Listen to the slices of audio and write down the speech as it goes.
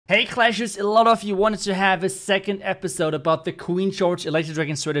Hey Clashers, a lot of you wanted to have a second episode about the Queen George Electro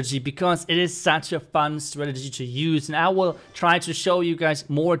Dragon strategy because it is such a fun strategy to use, and I will try to show you guys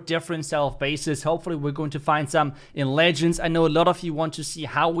more different style of bases. Hopefully we're going to find some in Legends. I know a lot of you want to see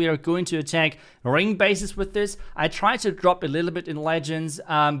how we are going to attack ring bases with this. I try to drop a little bit in Legends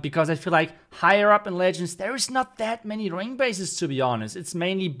because I feel like higher up in Legends there is not that many ring bases, to be honest. It's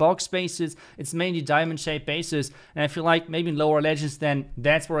mainly box bases, it's mainly diamond shaped bases, and I feel like maybe in lower Legends then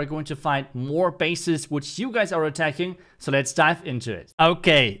that's where we're going to find more bases which you guys are attacking. So let's dive into it.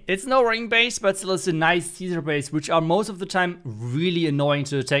 Okay, it's no ring base, but still it's a nice Caesar base, which are most of the time really annoying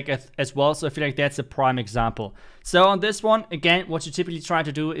to attack as well. So I feel like that's a prime example. So on this one, again, what you typically try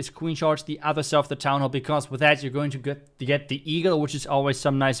to do is queen charge the other side of the town hall, because with that you're going to get the eagle, which is always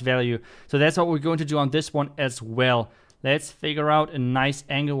some nice value. So that's what we're going to do on this one as well. Let's figure out a nice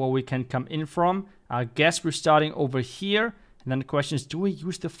angle where we can come in from. I guess we're starting over here. And then the question is, do we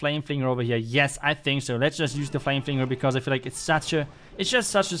use the flame flinger over here? Yes, I think so. Let's just use the flame flinger because I feel like it's just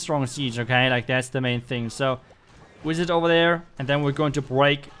such a strong siege, okay? Like that's the main thing. So wizard over there, and then we're going to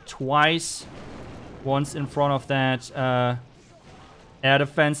break twice. Once in front of that air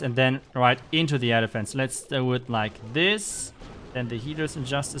defense, and then right into the air defense. Let's do it like this. Then the healers in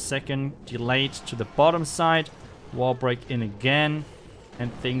just a second. Delayed to the bottom side. Wall break in again.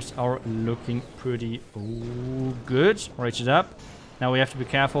 And things are looking pretty good. Rage it up. Now we have to be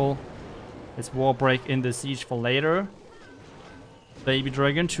careful. Let's wall break in the siege for later. Baby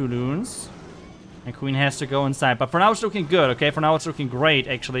dragon, 2 loons. And queen has to go inside. But for now it's looking good, okay? For now it's looking great,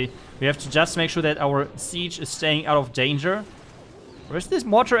 actually. We have to just make sure that our siege is staying out of danger. Where's this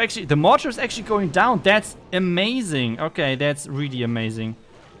mortar actually? The mortar is actually going down. That's amazing. Okay, that's really amazing.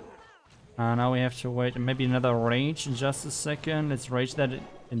 Now we have to wait maybe another rage in just a second. Let's rage that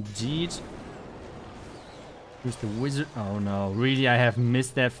indeed. Who's the wizard? Oh no, really, I have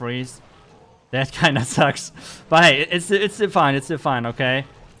missed that freeze. That kind of sucks. But hey, it's still fine. It's still fine, okay?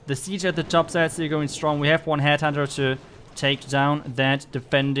 The siege at the top side is still going strong. We have one headhunter to take down that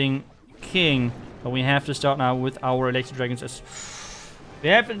defending king. But we have to start now with our Electro Dragons. We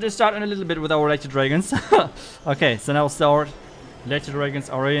have to start in a little bit with our Electro Dragons. Okay, so now start. Electro Dragons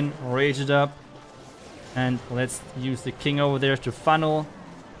are in, rage it up, and let's use the king over there to funnel,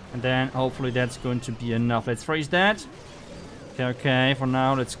 and then hopefully that's going to be enough. Let's freeze that. Okay, for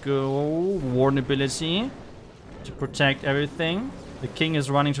now let's go warden ability to protect everything. The king is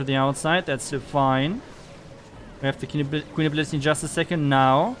running to the outside, that's still fine. We have the queen ability in just a second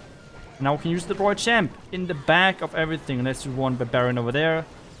now. Now we can use the Royal Champ in the back of everything. Let's do one barbarian over there,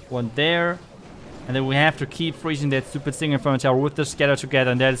 one there. And then we have to keep freezing that stupid thing in front of the tower with the scatter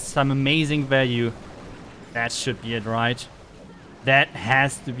together. And that is some amazing value. That should be it, right? That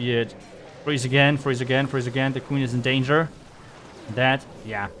has to be it. Freeze again, freeze again, freeze again. The queen is in danger. That,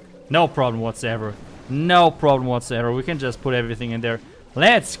 yeah, no problem whatsoever. No problem whatsoever. We can just put everything in there.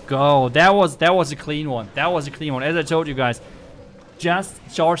 Let's go. That was a clean one. That was a clean one. As I told you guys, just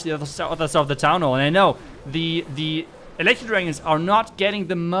charge the other side of the town hall. And I know the Electro Dragons are not getting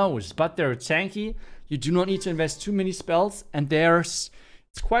the most, but they're tanky. You do not need to invest too many spells, and it's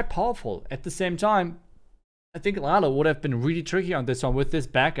quite powerful. At the same time, I think Lalo would have been really tricky on this one with this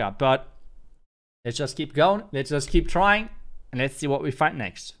backup, but let's just keep going. Let's just keep trying, and let's see what we find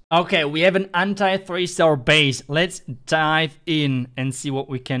next. Okay, we have an untied 3-star base. Let's dive in and see what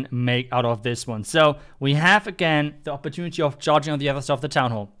we can make out of this one. So we have again the opportunity of charging on the other side of the town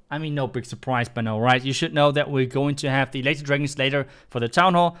hall. I mean, no big surprise by now, right? You should know that we're going to have the Electro Dragons later for the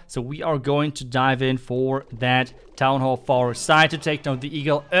town hall. So we are going to dive in for that town hall far side to take down the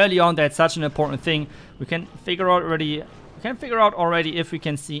eagle early on. That's such an important thing. We can figure out already if we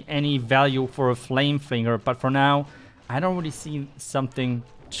can see any value for a flame flinger. But for now, I don't really see something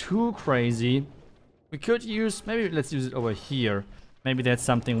too crazy. We could use, maybe let's use it over here. Maybe that's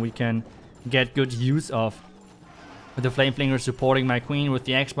something we can get good use of. With the flame flinger supporting my queen with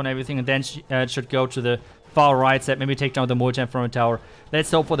the expo and everything, and then it should go to the far right side, maybe take down the multi from a tower.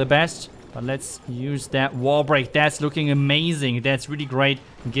 Let's hope for the best, but let's use that wall break. That's looking amazing. That's really great,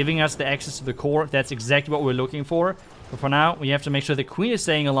 giving us the access to the core. That's exactly what we're looking for. But for now, we have to make sure the queen is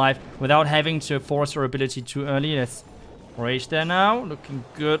staying alive without having to force her ability too early. Let's rage there now. Looking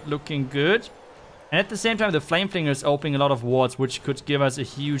good, looking good. And at the same time, the flame flinger is opening a lot of wards, which could give us a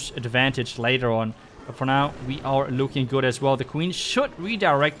huge advantage later on. But for now, we are looking good as well. The queen should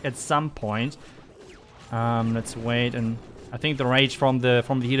redirect at some point. Let's wait, and I think the rage from the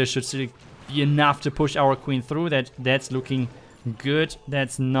healer should still be enough to push our queen through. That's looking good.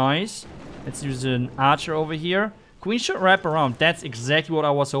 That's nice. Let's use an archer over here. Queen should wrap around. That's exactly what I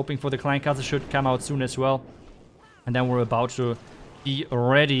was hoping for. The clan castle should come out soon as well. And then we're about to be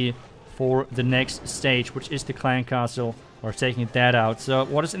ready for the next stage, which is the clan castle. We're taking that out. So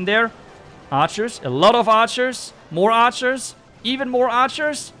what is in there? Archers, a lot of archers, more archers, even more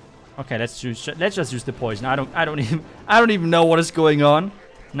archers. Okay, let's just use the poison. I don't even know what is going on.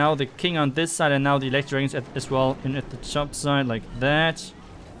 Now the king on this side, and now the Electro Dragons as well in at the top side, like that.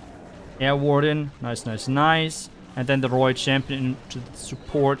 Air Warden, nice, nice, nice. And then the Royal Champion to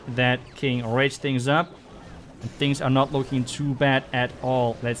support that king. Rage things up. And things are not looking too bad at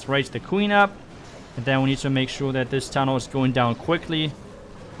all. Let's raise the queen up. And then we need to make sure that this tunnel is going down quickly.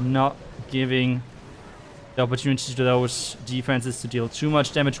 Not giving the opportunity to those defenses to deal too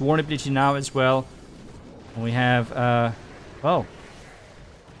much damage. Vulnerability now as well. And we have, well,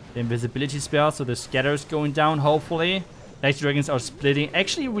 the invisibility spell. So the scatter is going down, hopefully. Electro Dragons are splitting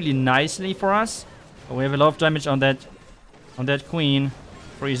actually really nicely for us. But we have a lot of damage on that queen.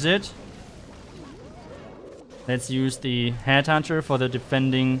 Freeze it. Let's use the Headhunter for the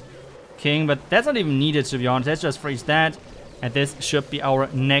defending king. But that's not even needed, to be honest. Let's just freeze that. And this should be our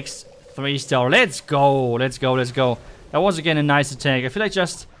next 3-star. Let's go. Let's go. Let's go. That was, again, a nice attack. I feel like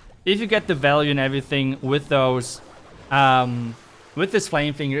just if you get the value and everything with those... with this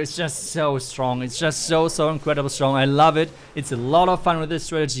flame finger, it's just so strong. It's just so incredible strong. I love it. It's a lot of fun with this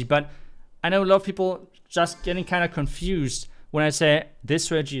strategy. But I know a lot of people just getting kind of confused when I say this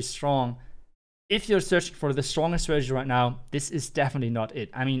strategy is strong. If you're searching for the strongest strategy right now, this is definitely not it.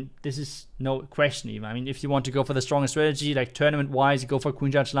 I mean, this is no question even. I mean, if you want to go for the strongest strategy, like tournament-wise, you go for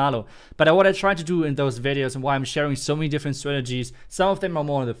Queen Judge Lalo. But what I try to do in those videos and why I'm sharing so many different strategies, some of them are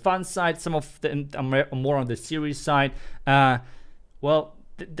more on the fun side, some of them are more on the serious side. Well,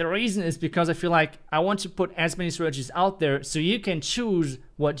 the reason is because I feel like I want to put as many strategies out there so you can choose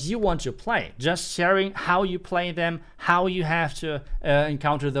what you want to play. Just sharing how you play them, how you have to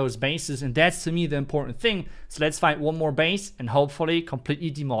encounter those bases, and that's to me the important thing. So let's find one more base and hopefully completely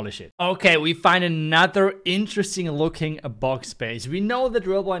demolish it. Okay, we find another interesting looking box base. We know the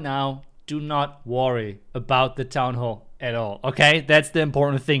drill by now. Do not worry about the town hall at all. Okay, that's the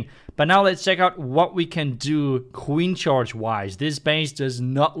important thing. But now let's check out what we can do queen charge wise. This base does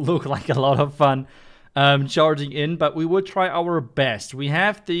not look like a lot of fun charging in, but we will try our best. We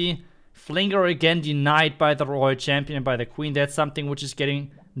have the flinger again denied by the Royal Champion and by the queen. That's something which is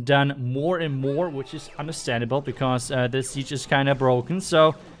getting done more and more, which is understandable because this siege is kind of broken.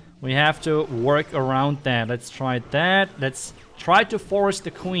 So we have to work around that. Let's try that. Let's try to force the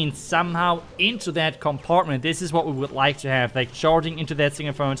queen somehow into that compartment. This is what we would like to have, like charging into that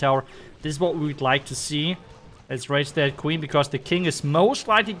single throne tower. This is what we would like to see. Let's raise that queen because the king is most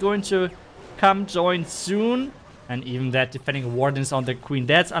likely going to come join soon. And even that defending wardens on the queen.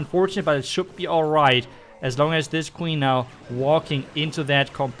 That's unfortunate, but it should be alright as long as this queen now walking into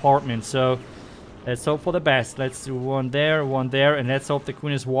that compartment. So let's hope for the best. Let's do one there, and let's hope the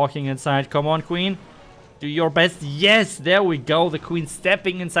queen is walking inside. Come on, queen. Do your best. Yes, there we go. The queen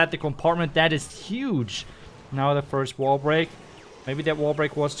stepping inside the compartment. That is huge. Now the first wall break. Maybe that wall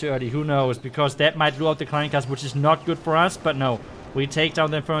break was too early. Who knows? Because that might rule out the clan cast, which is not good for us. But no, we take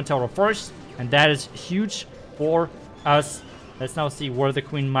down the Inferno Tower first. And that is huge for us. Let's now see where the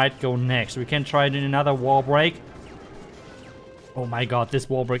queen might go next. We can try it in another wall break. Oh my god, this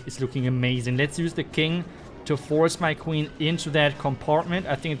wall break is looking amazing. Let's use the king to force my queen into that compartment.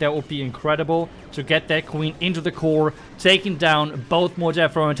 I think that would be incredible to get that queen into the core, taking down both Mortar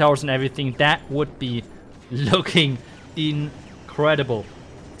Throne Towers and everything. That would be looking incredible.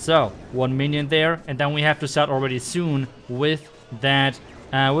 So, 1 minion there, and then we have to start already soon with that,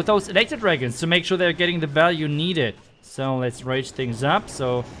 with those Electro Dragons to make sure they're getting the value needed. So let's rage things up.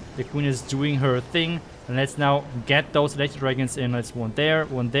 So the queen is doing her thing, and let's now get those Electro Dragons in. Let's one there,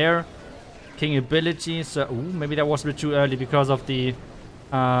 one there. King ability. So ooh, maybe that was a bit too early because of the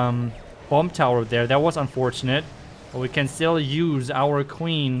bomb tower there. That was unfortunate. But we can still use our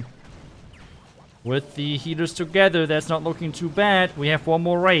queen with the healers together. That's not looking too bad. We have one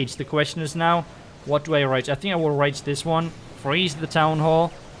more rage. The question is now, what do I rage? I think I will rage this one. Freeze the town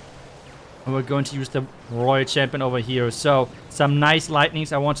hall. And we're going to use the Royal Champion over here. So some nice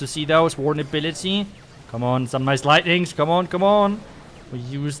lightnings. I want to see those. Warden ability. Come on, some nice lightnings. Come on, come on. We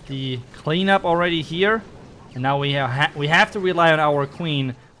use the cleanup already here. And now we have to rely on our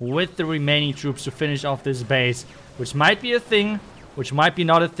queen with the remaining troops to finish off this base. Which might be a thing. Which might be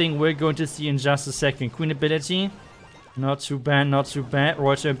not a thing we're going to see in just a second. Queen ability. Not too bad, not too bad.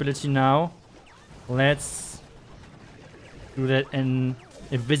 Royal ability now. Let's do that in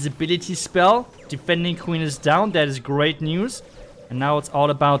invisibility spell. Defending queen is down. That is great news. And now it's all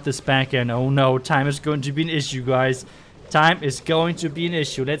about this back end. Oh no, time is going to be an issue, guys. Time is going to be an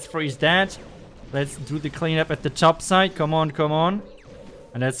issue. Let's freeze that. Let's do the cleanup at the top side. Come on, come on.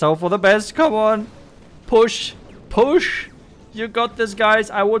 And let's hope for the best. Come on. Push. Push. You got this, guys.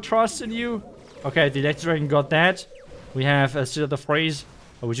 I will trust in you. Okay, the Electro Dragon got that. We have still the phrase,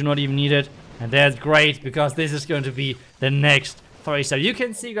 but we do not even need it. And that's great, because this is going to be the next 3-star. You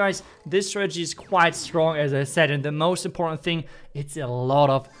can see, guys, this strategy is quite strong, as I said. And the most important thing, it's a lot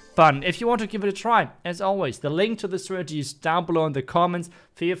of fun. If you want to give it a try, as always, the link to the strategy is down below in the comments.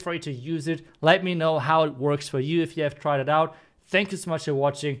 Feel free to use it. Let me know how it works for you if you have tried it out. Thank you so much for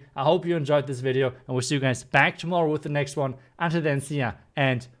watching. I hope you enjoyed this video, and we'll see you guys back tomorrow with the next one. Until then, see ya,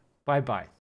 and bye-bye.